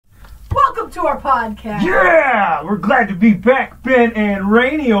Welcome to our podcast. Yeah! We're glad to be back, Ben and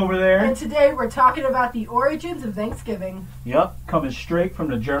Rainey over there. And today we're talking about the origins of Thanksgiving. Yep, coming straight from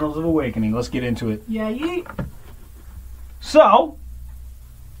the Journals of Awakening. Let's get into it. Yeah, yeet. So,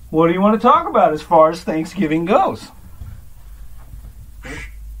 what do you want to talk about as far as Thanksgiving goes?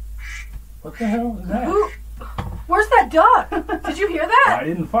 What the hell is that? Where's that duck? Did you hear that? I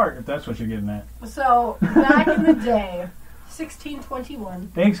didn't fart, if that's what you're getting at. So, back in the day, 1621.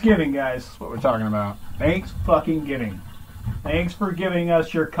 Thanksgiving, guys. That's what we're talking about. Thanks fucking giving. Thanks for giving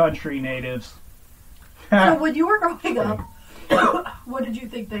us your country, natives. So, when you were growing up, what did you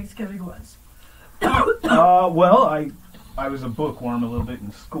think Thanksgiving was? Well, I was a bookworm a little bit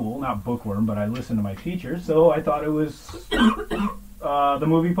in school. Not bookworm, but I listened to my teacher, so I thought it was the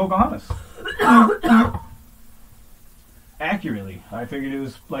movie Pocahontas. Accurately, I figured it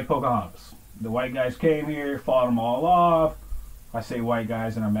was like Pocahontas. The white guys came here, fought them all off. I say white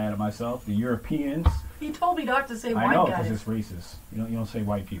guys and I'm mad at myself. The Europeans. He told me not to say white guys. I know, because it's racist. You don't say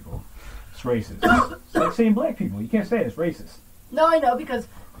white people. It's racist. It's like saying black people. You can't say it. It's racist. No, I know, because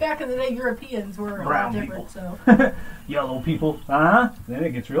back in the day, Europeans were a lot different, so. Yellow people. Then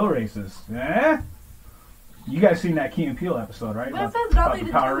it gets real racist. You guys seen that Key and Peele episode, right? That sounds about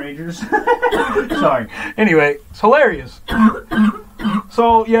the Power Rangers. Sorry. Anyway, it's hilarious.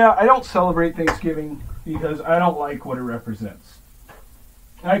 So, yeah, I don't celebrate Thanksgiving because I don't like what it represents.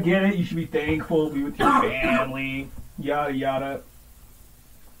 I get it. You should be thankful, be with your family, yada, yada.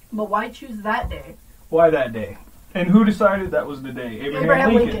 But why choose that day? Why that day? And who decided that was the day?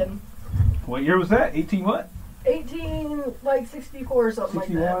 Abraham Lincoln. What year was that? 18 what? 64 or something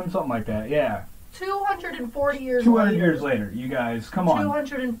 61, like that. Something like that, yeah. 240 years 200 later. years later, you guys, come on.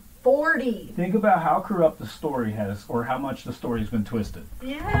 240. Think about how corrupt the story has, or how much the story's been twisted.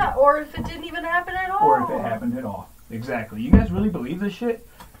 Yeah, or if it didn't even happen at all. Or if it happened at all. Exactly. You guys really believe this shit?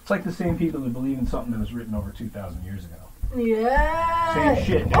 It's like the same people who believe in something that was written over 2,000 years ago. Yeah. Same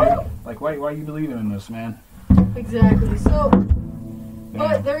shit, dude. Like, why are you believing in this, man? Exactly. So,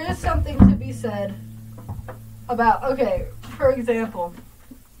 but there is something to be said about, okay, for example,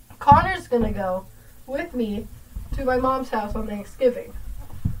 Connor's going to go with me to my mom's house on Thanksgiving.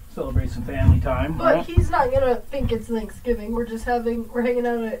 Celebrate some family time. But right? he's not going to think it's Thanksgiving. We're hanging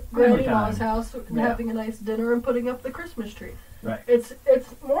out at Granny Ma's house and having a nice dinner and putting up the Christmas tree. Right. It's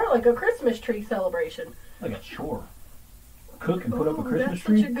more like a Christmas tree celebration. Like a chore. Cook and put up a Christmas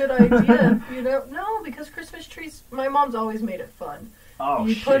tree? That's such a good idea. No, because Christmas trees, my mom's always made it fun. Oh,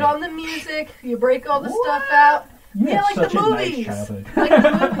 you shit. put on the music, you break all the stuff out. Yeah, like such the a movies. nice childhood. Like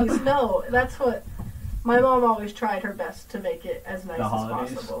the movies. No, that's what my mom always tried her best to make it as nice as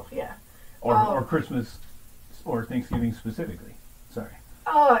possible. Yeah. Or Christmas or Thanksgiving specifically. Sorry.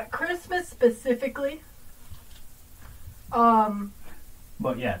 Christmas specifically.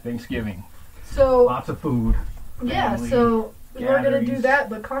 But yeah, Thanksgiving. So lots of food. Yeah, family, so we're gonna do gatherings. that,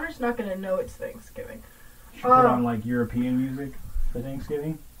 but Connor's not gonna know it's Thanksgiving. Should put on like European music for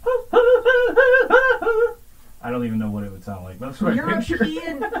Thanksgiving. I don't even know what it would sound like. That's what I picture.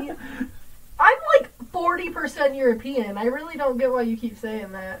 I'm like 40% European. I really don't get why you keep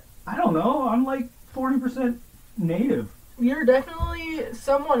saying that. I don't know. I'm like 40% native. You're definitely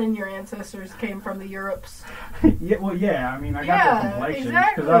someone in your ancestors came from the Europes. Yeah, well, yeah. I mean, I got the complexion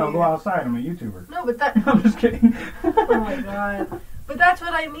because I don't go outside. I'm a YouTuber. No, but that. I'm just kidding. Oh my god! But that's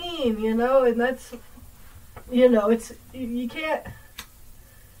what I mean, and that's, it's you can't.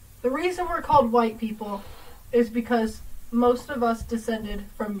 The reason we're called white people is because most of us descended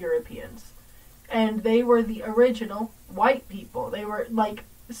from Europeans, and they were the original white people. They were like,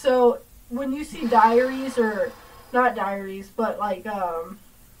 so when you see diaries or not diaries, but like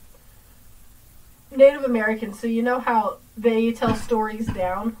Native Americans, so you know how they tell stories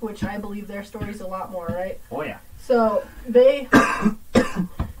down, which I believe their stories a lot more, right? Oh yeah. So they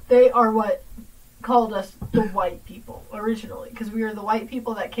are what called us the white people originally, because we were the white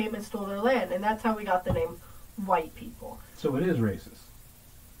people that came and stole their land, and that's how we got the name white people. So it is racist.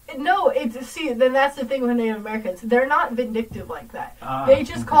 No, then that's the thing with Native Americans. They're not vindictive like that. They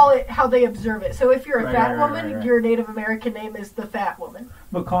just call it how they observe it. So if you're a fat woman, your Native American name is the fat woman.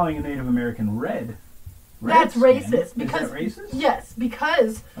 But calling a Native American red that's racist. Is because that racist? Yes,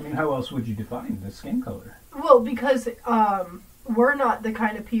 because... I mean, how else would you define the skin color? Well, because we're not the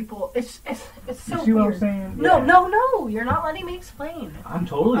kind of people... It's so you see weird. What I'm saying? No, you're not letting me explain. I'm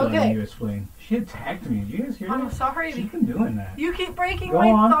totally letting you explain. She attacked me. Did you guys hear that? I'm sorry. She's been doing that. You keep breaking Go my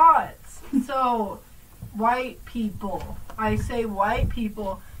on. thoughts. So, white people. I say white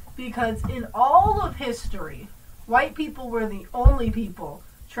people because in all of history, white people were the only people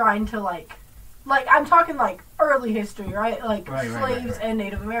trying to like I'm talking like early history, right? Like slaves and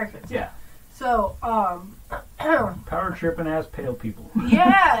Native Americans. Yeah. So, Power tripping ass pale people.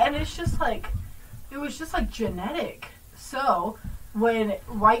 yeah, and it's just like, it was just like genetic. So, when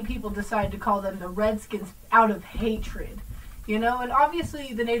white people decided to call them the Redskins out of hatred, you know, and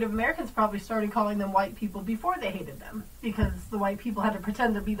obviously the Native Americans probably started calling them white people before they hated them, because the white people had to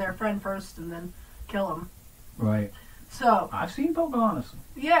pretend to be their friend first and then kill them. Right. So I've seen Pocahontas.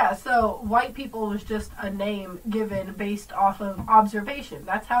 yeah, so white people was just a name given based off of observation.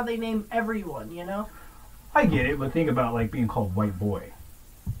 That's how they name everyone, you know? I get it, but think about like being called white boy.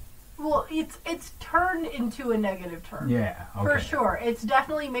 Well, it's turned into a negative term. Yeah, okay. For sure. It's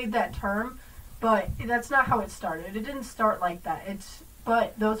definitely made that term, but that's not how it started. It didn't start like that.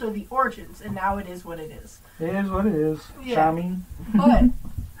 But those are the origins, and now it is what it is. It is what it is. Yeah. I mean. But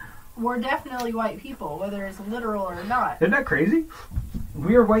we're definitely white people, whether it's literal or not. Isn't that crazy?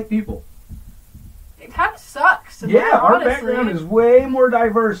 We are white people. It kind of sucks. Yeah, our honestly. background is way more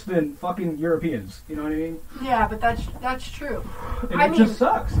diverse than fucking Europeans. You know what I mean? Yeah, but that's true. And it just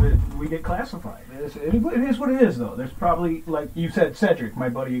sucks that we get classified. It is what it is, though. There's probably, like you said, Cedric, my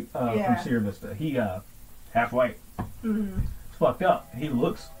buddy from Sierra Vista. He half white. Mm-hmm. It's fucked up. He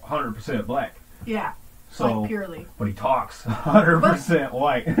looks 100% black. Yeah. So, like purely. But he talks 100%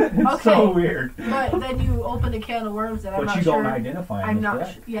 white. It's Okay, so weird. But then you open a can of worms that I'm not sure. But you don't identify I'm as not.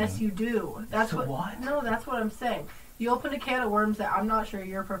 black. Yes, you do. That's So what? No, that's what I'm saying. You open a can of worms that I'm not sure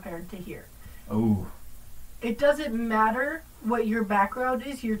you're prepared to hear. Oh. It doesn't matter what your background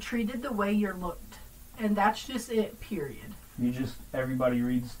is. You're treated the way you're looked, and that's just it. Period. Everybody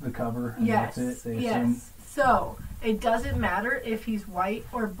reads the cover. And Yes. That's it. Yes. So it doesn't matter if he's white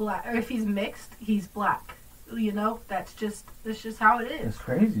or black, or if he's mixed. He's black. You know, that's just how it is. It's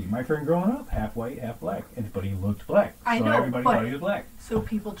crazy. My friend growing up, half white, half black, but he looked black. I so know, everybody but thought he was black. So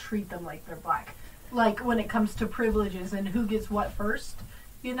people treat them like they're black. Like when it comes to privileges and who gets what first,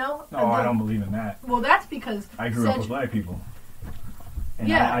 you know? No, I don't believe in that. Well, that's because I grew up with black people. And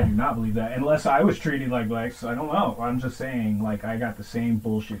yeah. I do not believe that. Unless I was treated like blacks, I don't know. I'm just saying, like, I got the same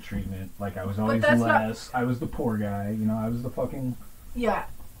bullshit treatment. Like, I was always less. I was the poor guy. You know, I was the fucking... Yeah.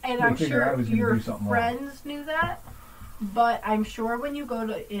 And they I'm figure I sure was gonna your do something friends knew that. But I'm sure when you go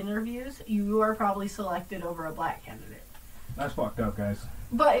to interviews, you are probably selected over a black candidate. That's fucked up, guys.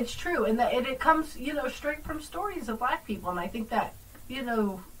 But it's true. And it comes, you know, straight from stories of black people. And I think that, you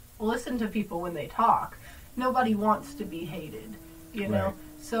know, listen to people when they talk. Nobody wants to be hated. You know, Right.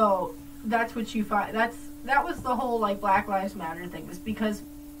 So that's what you find. That was the whole like Black Lives Matter thing, is because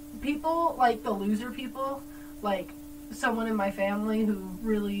people like the loser people, like someone in my family who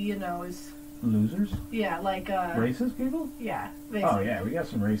really, you know, is Losers? yeah, like Racist people? yeah, basically. Oh yeah, we got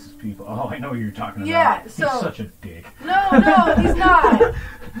some racist people. Oh, I know what you're talking about. Yeah, He's so such a dick. no, he's not.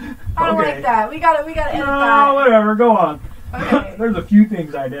 I don't Okay. like that. We gotta edit No, that. whatever. Go on. Okay. There's a few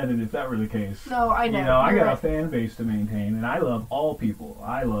things I'd edit if that were the case. No, I know. You know, I You're got a right. fan base to maintain, and I love all people.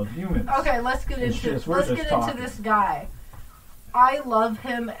 I love humans. Okay, let's get It's into just- we're just talking. this guy. I love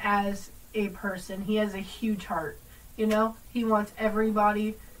him as a person. He has a huge heart. You know, he wants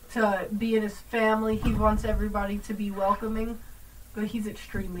everybody to be in his family. He wants everybody to be welcoming, but he's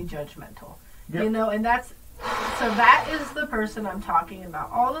extremely judgmental. Yep. You know, and that is the person I'm talking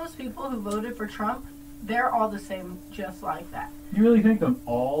about. All those people who voted for Trump, they're all the same, just like that. You really think them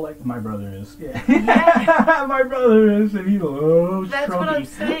all like my brother is? Yeah. Yeah. My brother is, and he loves That's Trumpy. what I'm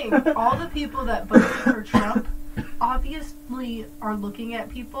saying. All the people that voted for Trump obviously are looking at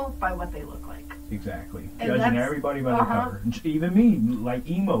people by what they look like. Exactly. And Judging that's- everybody by their cover. Even me, like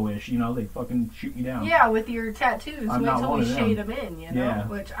emo-ish, you know, they fucking shoot me down. Yeah, with your tattoos. I'm Wait not till one we of them. shade them in, you know? Yeah.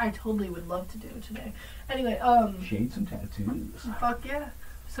 Which I totally would love to do today. Anyway, Shade some tattoos. fuck yeah.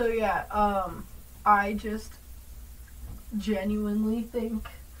 So yeah, I just genuinely think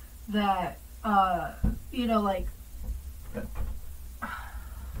that, you know, like...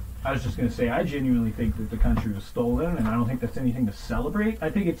 I was just going to say, I genuinely think that the country was stolen, and I don't think that's anything to celebrate. I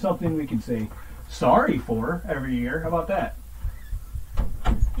think it's something we can say sorry for every year. How about that?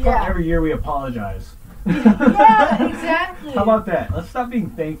 Yeah. Every year we apologize. Yeah, exactly. How about that? Let's stop being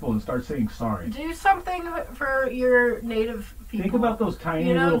thankful and start saying sorry. Do something for your native people. Think about those tiny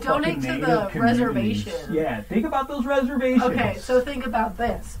You know, little donate fucking to native the communities. reservation. Yeah, think about those reservations. Okay, so think about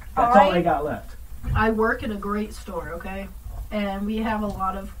this. That's all they got left. I work in a great store, okay? And we have a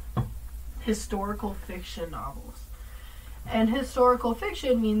lot of historical fiction novels. And historical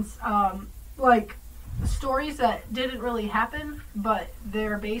fiction means, like, stories that didn't really happen, but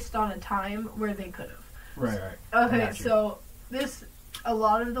they're based on a time where they could have. Right. Okay, so a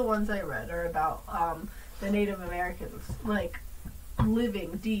lot of the ones I read are about the Native Americans, like,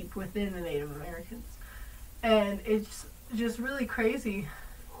 living deep within the Native Americans. And it's just really crazy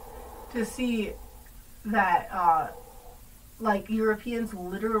to see that, like, Europeans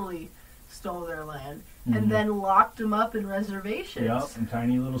literally stole their land and then locked them up in reservations. Yep, in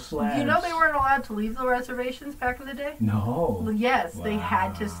tiny little slabs. You know they weren't allowed to leave the reservations back in the day? No. Well, yes, Wow. they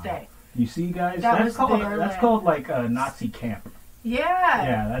had to stay. You see, guys, That that's was their land. called like a Nazi camp. Yeah.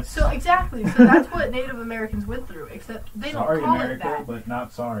 Yeah, that's So exactly. So that's what Native Americans went through. Except they sorry, don't call America, it that. but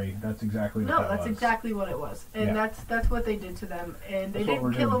not sorry. That's exactly what No, that that's was. exactly what it was, and Yeah. that's what they did to them. And they That's what didn't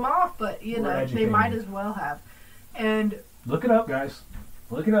we're kill doing. them off, but you We're know they educating. might as well have. And Look it up, guys.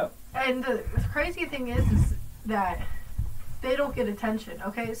 Look it up. the crazy thing is that they don't get attention.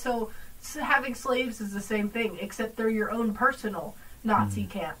 Okay, so having slaves is the same thing, except they're your own personal Nazi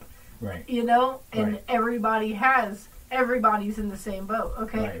camp. Right. You know, and Right. everybody's in the same boat.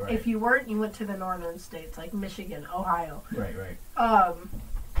 Okay, Right. if you weren't, you went to the northern states like Michigan, Ohio. Right. Right.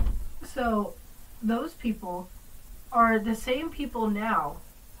 So those people are the same people now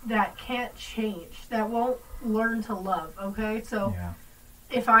that can't change, that won't learn to love. Okay, so Yeah.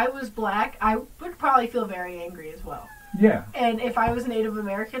 if I was black, I would probably feel very angry as well. Yeah. And if I was Native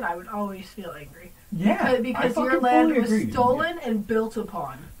American, I would always feel angry. Yeah. Because I your fucking land fully was agree. stolen and built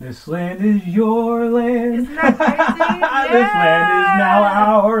upon. This land is your land. Isn't that crazy? This land is now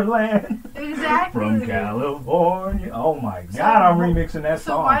our land. Exactly. From California. Oh my God, I'm remixing that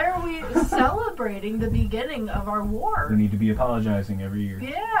So song. why are we celebrating the beginning of our war? We need to be apologizing every year.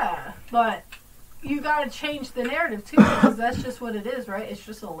 Yeah, but you got to change the narrative too, because that's just what it is, right? It's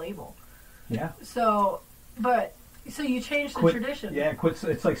just a label. Yeah. So you change the tradition. Yeah, quit.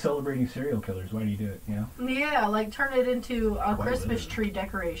 It's like celebrating serial killers. Why do you do it? You know. Yeah, like turn it into a Why Christmas would it? tree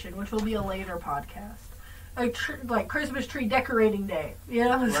decoration, which will be a later podcast. Like Christmas tree decorating day, you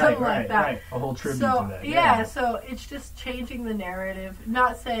know, something like that. Right. A whole tribute So to that. yeah, so it's just changing the narrative,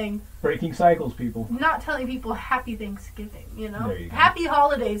 not saying. Breaking cycles, people. Not telling people Happy Thanksgiving, you know? There you go. Happy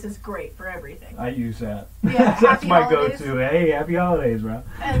Holidays is great for everything. I use that. Yeah, That's happy my holidays. go-to. Hey, happy holidays, bro.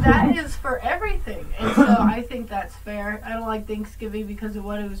 And that is for everything. And so I think that's fair. I don't like Thanksgiving because of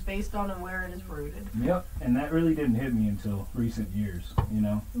what it was based on and where it is rooted. Yep, and that really didn't hit me until recent years, you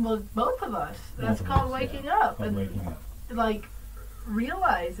know? Well, both of us. That's Both of called us, waking yeah. up. Called And waking up. like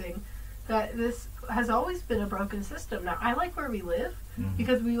realizing that this has always been a broken system. Now, I like where we live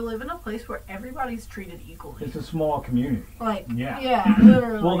because we live in a place where everybody's treated equally. It's a small community. Like, Yeah.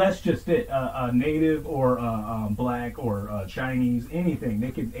 literally. Well, that's just it. A native or black or Chinese, anything.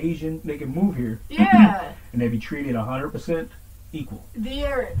 They can Asian. They can move here. Yeah. And they be treated 100% equal.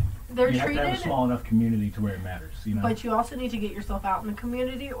 They're You have to have a treated, small enough community to where it matters. You know. but you also need to get yourself out in the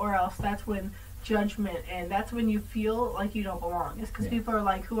community, or else that's when judgment and that's when you feel like you don't belong. It's because people are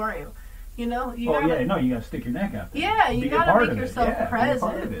like, "Who are you?" You know. You gotta, you gotta stick your neck out there. Yeah, you Be a gotta part make of it. yourself Yeah, be a part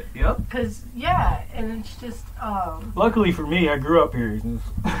present. of it. Yep. Because and it's just Luckily for me, I grew up here.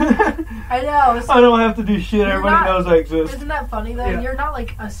 I know. So I don't have to do shit. You're Everybody not- knows I exist. isn't that funny though? Yeah. You're not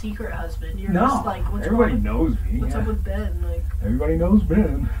like a secret husband. You're No, just like, what's everybody wrong? knows me. What's up with Ben? Like, Everybody knows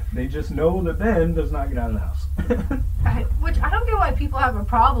Ben. They just know that Ben does not get out of the house. which I don't get why people have a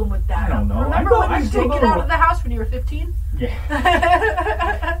problem with that. I don't know. Remember when I you still did get go out to- of the house when you were 15?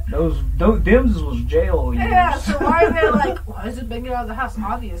 Yeah. those Dims was jail years. Yeah, so why are they like, why is it Ben get out of the house?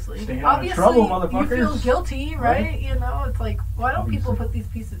 Obviously. Staying out of Obviously, trouble, you motherfuckers. feel guilty, right? Right. You know, it's like, why don't people Obviously. put these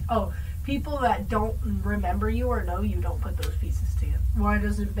pieces... Oh, people that don't remember you or know you don't put those pieces together. Why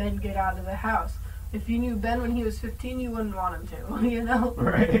doesn't Ben get out of the house? If you knew Ben when he was 15, you wouldn't want him to, you know?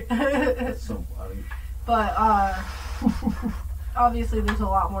 Right. That's so funny. But, obviously there's a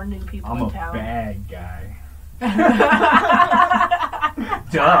lot more new people I'm in a town. bad guy.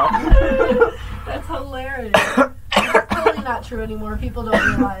 Duh. That's hilarious. It's totally not true anymore. People don't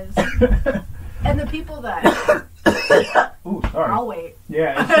realize. And the people that... Ooh, sorry. I'll wait.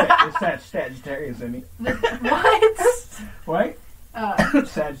 Yeah, it's that Sagittarius in me. What? Right? I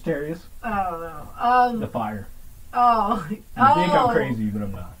Sagittarius. don't know. The fire. Oh. You think I'm crazy, but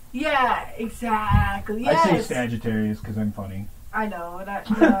I'm not. Yeah, exactly. Yes. I say Sagittarius because I'm funny. I know.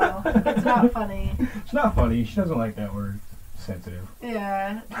 No, it's not funny. It's not funny. She doesn't like that word. Sensitive.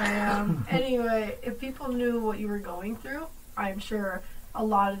 Yeah, I am. Anyway, if people knew what you were going through, I'm sure a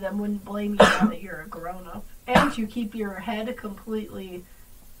lot of them wouldn't blame you now that you're a grown-up. And you keep your head completely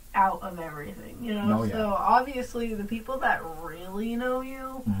out of everything, you know? Oh, yeah. So, obviously, the people that really know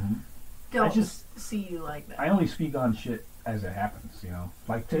you don't see you like that. I only speak on shit as it happens, you know?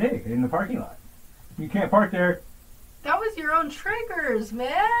 Like today, in the parking lot. You can't park there. That was your own triggers, man.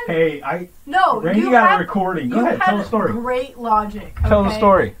 Hey, Randy you got had a recording. Go you ahead, had tell the story. Great logic. Tell the okay?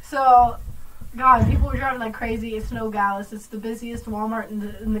 story. So, God, people were driving like crazy. It's Nogales. It's the busiest Walmart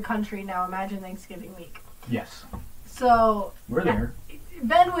in the country now. Imagine Thanksgiving week. Yes. So We're there.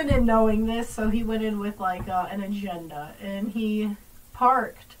 Ben went in knowing this, so he went in with like an agenda, and he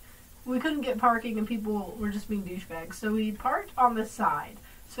parked. We couldn't get parking, and people were just being douchebags, so we parked on the side.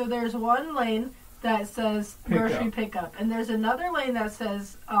 So there's one lane that says grocery pickup, and there's another lane that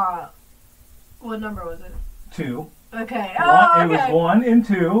says what number was it? 2. Okay. It was 1 and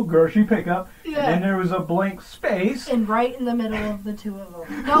 2 grocery pickup, Yeah. and then there was a blank space. And right in the middle of the two of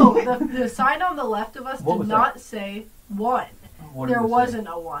them. No, the sign on the left of us did not say 1. There wasn't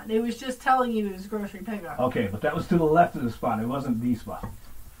a 1. It was just telling you it was grocery pickup. Okay, but that was to the left of the spot. It wasn't the spot.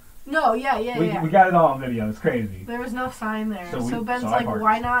 No, yeah. We got it all on video. It's crazy. There was no sign there. So Ben's like,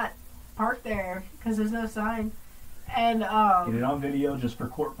 why not park there? Because there's no sign. And get it on video just for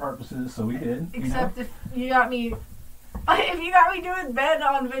court purposes, so we did. Except if you got me doing Ben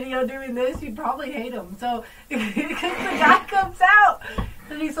on video doing this, you'd probably hate him. So, because the guy comes out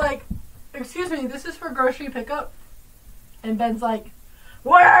and he's like, "Excuse me, this is for grocery pickup," and Ben's like,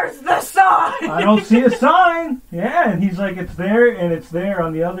 "Where's the sign?" I don't see a sign. Yeah, and he's like, "It's there, and it's there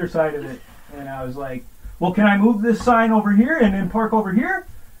on the other side of it." And I was like, "Well, can I move this sign over here and then park over here?"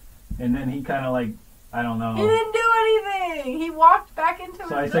 And then he kind of like, I don't know. He didn't do anything. He walked back into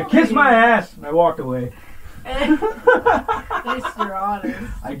So his I said, "Kiss my ass," and I walked away. And at least you're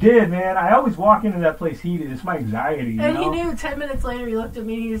honest. I did, man. I always walk into that place heated. It's my anxiety. And he knew 10 minutes later, he looked at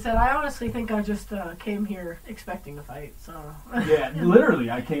me and he said, "I honestly think I just came here expecting a fight." So Yeah, literally,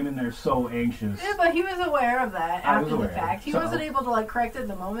 I came in there so anxious. Yeah, but he was aware of that after the fact. He So- wasn't able to like correct it in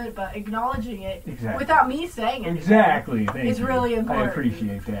the moment, but acknowledging it Exactly. without me saying it. Exactly. Thank It's you. really important. I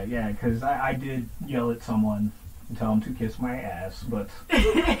appreciate that. Yeah, because I did yell at someone and tell him to kiss my ass, but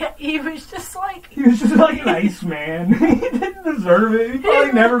He was just like... he was just like nice, man. He didn't deserve it. He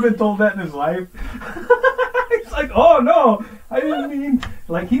probably never been told that in his life. He's like, "Oh no, I didn't mean."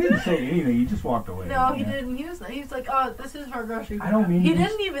 Like, he didn't say anything. He just walked away. No, he didn't. He was like, "Oh, this is for grocery pickup." I don't mean he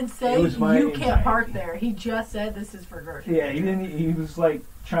didn't even say you can't park there. He just said this is for grocery. Yeah, he didn't. He was like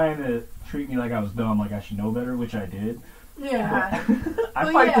trying to treat me like I was dumb, like I should know better, which I did. Yeah.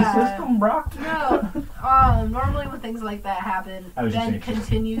 I fight the system, bro. No. Normally when things like that happen, Ben just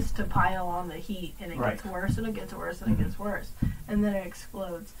continues to pile on the heat, and it Right. gets worse, and it gets worse, and it gets worse, and then it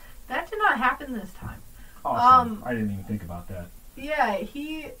explodes. That did not happen this time. Awesome. I didn't even think about that. Yeah,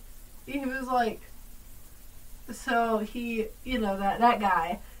 he was like, so he, that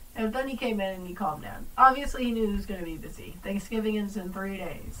guy, and then he came in and he calmed down. Obviously, he knew he was going to be busy. Thanksgiving is in 3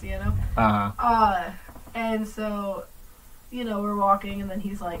 days, and so, we're walking, and then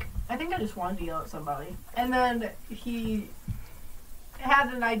he's like, "I think I just wanted to yell at somebody." And then he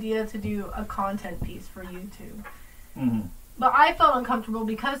had an idea to do a content piece for YouTube. Mm-hmm. But I felt uncomfortable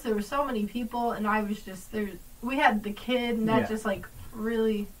because there were so many people, and I was just there. We had the kid, and that just like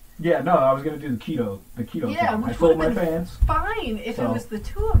really. Yeah, no, I was gonna do the keto Yeah, thing. which I told would my have been fans. fine if it was the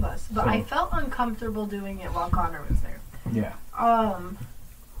two of us, but I felt uncomfortable doing it while Connor was there. Yeah.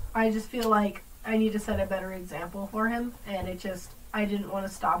 I just feel like I need to set a better example for him, and I didn't want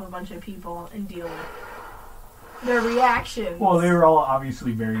to stop a bunch of people and deal with their reactions. Well, they were all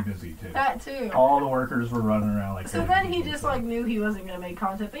obviously very busy too. That too. All the workers were running around like. So then he just like knew he wasn't going to make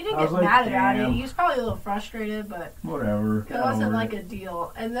content, but he didn't get mad about it. He was probably a little frustrated, but whatever. It wasn't like a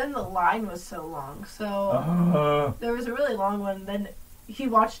deal. And then the line was so long, so there was a really long one. Then he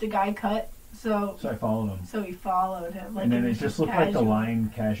watched a guy cut, so I followed him. So he followed him, and then it just looked like the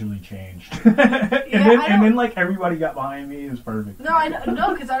line casually changed. and then like everybody got behind me. It was perfect.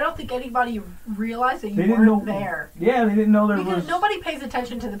 No, because I don't think anybody realized that you weren't there. Yeah, they didn't know there because was. nobody pays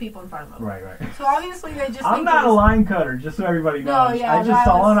attention to the people in front of them. Right. So obviously they just. I'm not a line cutter, just so everybody knows. I just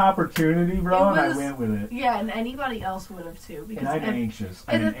saw an opportunity, bro, and I went with it. Yeah, and anybody else would have too. Because and I'm anxious.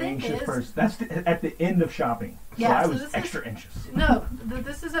 I'm an anxious person. That's at the end of shopping. So I was extra anxious. No,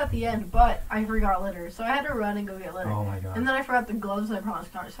 this is at the end, but I forgot litter. So I had to run and go get litter. Oh my god. And then I forgot the gloves I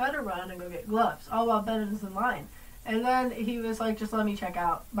promised Connor. So I had to run and go get gloves. All while Ben was in line. And then he was like, "Just let me check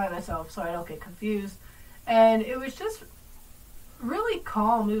out by myself so I don't get confused." And it was just really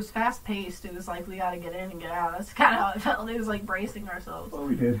calm. It was fast paced. It was like, we gotta get in and get out. That's kind of how it felt. It was like bracing ourselves. Well,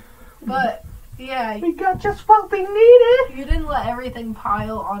 we did. But yeah. We got just what we needed. You didn't let everything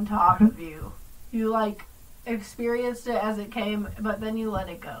pile on top of you. You like experienced it as it came, but then you let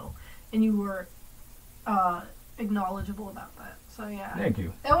it go. And you were acknowledgeable about that. So yeah. Thank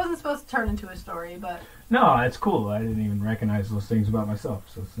you. That wasn't supposed to turn into a story, but... No, it's cool. I didn't even recognize those things about myself,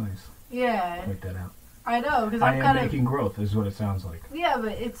 so it's nice. Yeah. Point that out. I know, because I am making growth, is what it sounds like. Yeah,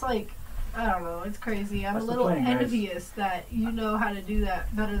 but it's like, I don't know, it's crazy. I'm a little envious that you know how to do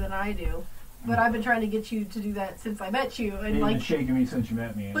that better than I do. But I've been trying to get you to do that since I met you, and You've like been shaking me since you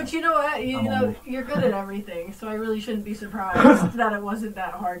met me. But you know what? You know you're good at everything, so I really shouldn't be surprised that it wasn't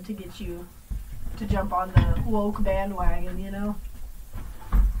that hard to get you to jump on the woke bandwagon. You know.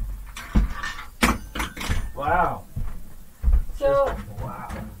 Wow. So Wow.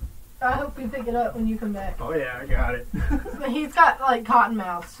 I hope you pick it up when you come back. Oh yeah, I got it. He's got like cotton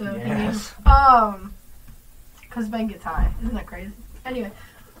mouth, so Yes. because Ben gets high. Isn't that crazy? Anyway,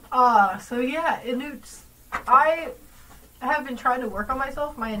 so yeah, Newts, I have been trying to work on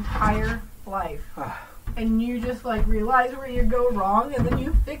myself my entire life. And you just like realize where you go wrong, and then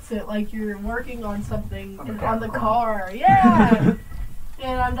you fix it like you're working on something on the car. Yeah.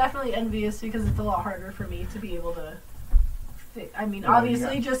 And I'm definitely envious because it's a lot harder for me to be able to. I mean,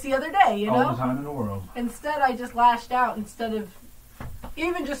 obviously, just the other day, you know. All the time in the world. Instead, I just lashed out instead of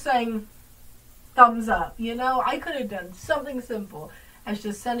even just saying thumbs up. You know, I could have done something simple as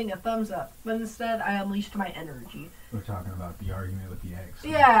just sending a thumbs up, but instead, I unleashed my energy. We're talking about the argument with the ex.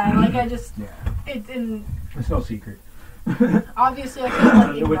 Yeah, like I just. Yeah. It's no secret. Obviously, I could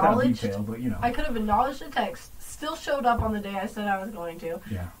have like, Without acknowledged. detail, but you know. I could have acknowledged the text. Still showed up on the day I said I was going to.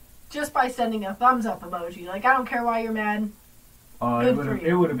 Yeah. Just by sending a thumbs up emoji. Like, I don't care why you're mad.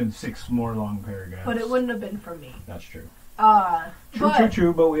 It would have been 6 more long paragraphs. But it wouldn't have been from me. That's true.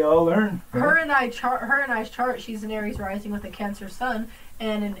 True. But we all learn. Her and I's chart. She's an Aries rising with a Cancer sun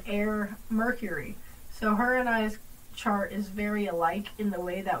and an Air Mercury. So her and I's chart is very alike in the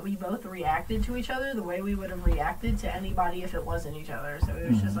way that we both reacted to each other, the way we would have reacted to anybody if it wasn't each other. So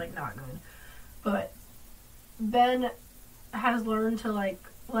it was just like not good. But Ben has learned to like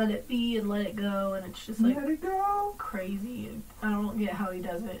let it be and let it go, and it's just like let it go. Crazy. I don't get how he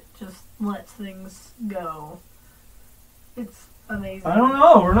does it. Just lets things go. It's amazing. I don't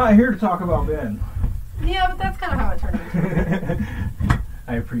know. We're not here to talk about Ben. Yeah, but that's kind of how it turned into.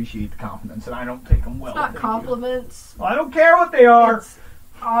 I appreciate the compliments, and I don't take them well. It's not compliments. Well, I don't care what they are. It's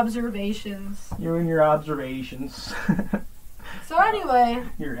observations. You and your observations. So anyway,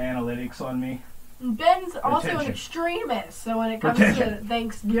 your analytics on me. Ben's also an extremist, so when it comes to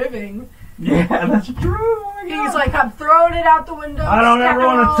Thanksgiving, yeah, that's true. Oh my God. He's like, I'm throwing it out the window. I don't ever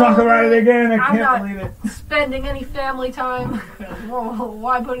want to talk about it again. I can't believe it. Spending any family time. Well,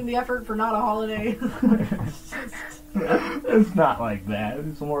 why put in the effort for not a holiday? It's not like that.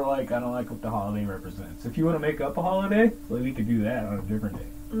 It's more like I don't like what the holiday represents. If you want to make up a holiday, well, we could do that on a different day.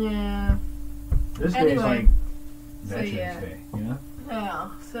 Yeah. This day's like Veterans Day, you know? Yeah,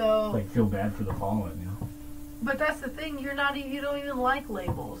 so... Like, feel bad for the fallen, you know? But that's the thing, you don't even like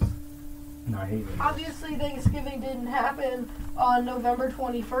labels. No, I hate labels. Obviously, Thanksgiving didn't happen on November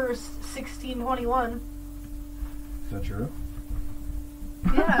 21st, 1621. Is that true?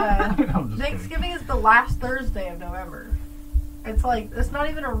 Yeah. Thanksgiving is the last Thursday of November. It's like, it's not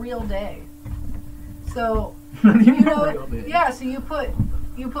even a real day. So, yeah, so you put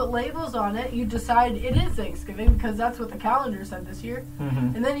labels on it, you decide it is Thanksgiving because that's what the calendar said this year,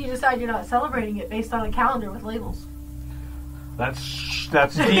 and then you decide you're not celebrating it based on a calendar with labels. That's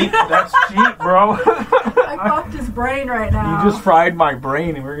deep. That's deep, bro. I fucked his brain right now. You just fried my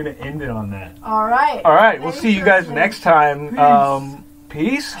brain, and we're gonna end it on that. All right. We'll see you guys next time.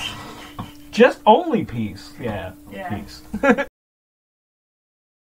 Peace. Just only peace. Yeah. Peace.